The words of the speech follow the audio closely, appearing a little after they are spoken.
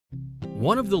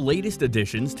One of the latest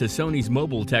additions to Sony's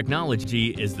mobile technology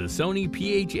is the Sony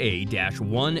PHA-1A,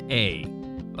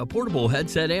 a portable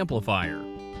headset amplifier.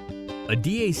 A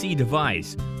DAC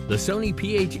device, the Sony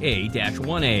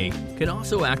PHA-1A can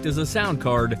also act as a sound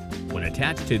card when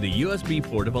attached to the USB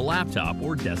port of a laptop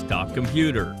or desktop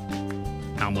computer.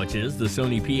 How much is the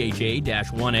Sony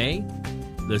PHA-1A?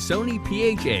 The Sony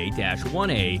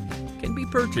PHA-1A can be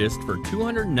purchased for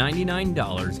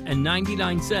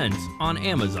 $299.99 on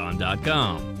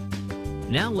Amazon.com.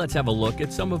 Now let's have a look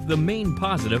at some of the main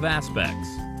positive aspects.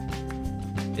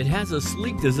 It has a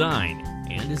sleek design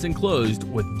and is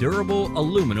enclosed with durable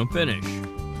aluminum finish.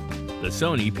 The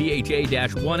Sony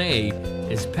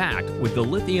PHA-1A is packed with the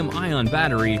lithium-ion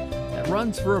battery that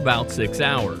runs for about 6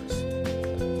 hours.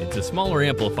 It's a smaller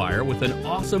amplifier with an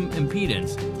awesome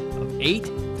impedance of 8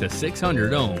 to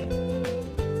 600 ohm.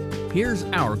 Here's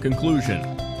our conclusion.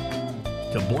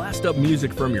 To blast up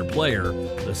music from your player,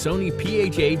 the Sony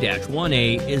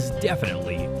PHA-1A is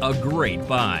definitely a great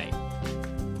buy.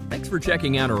 Thanks for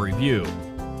checking out our review.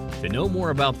 To know more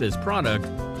about this product,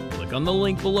 click on the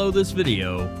link below this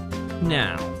video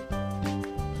now.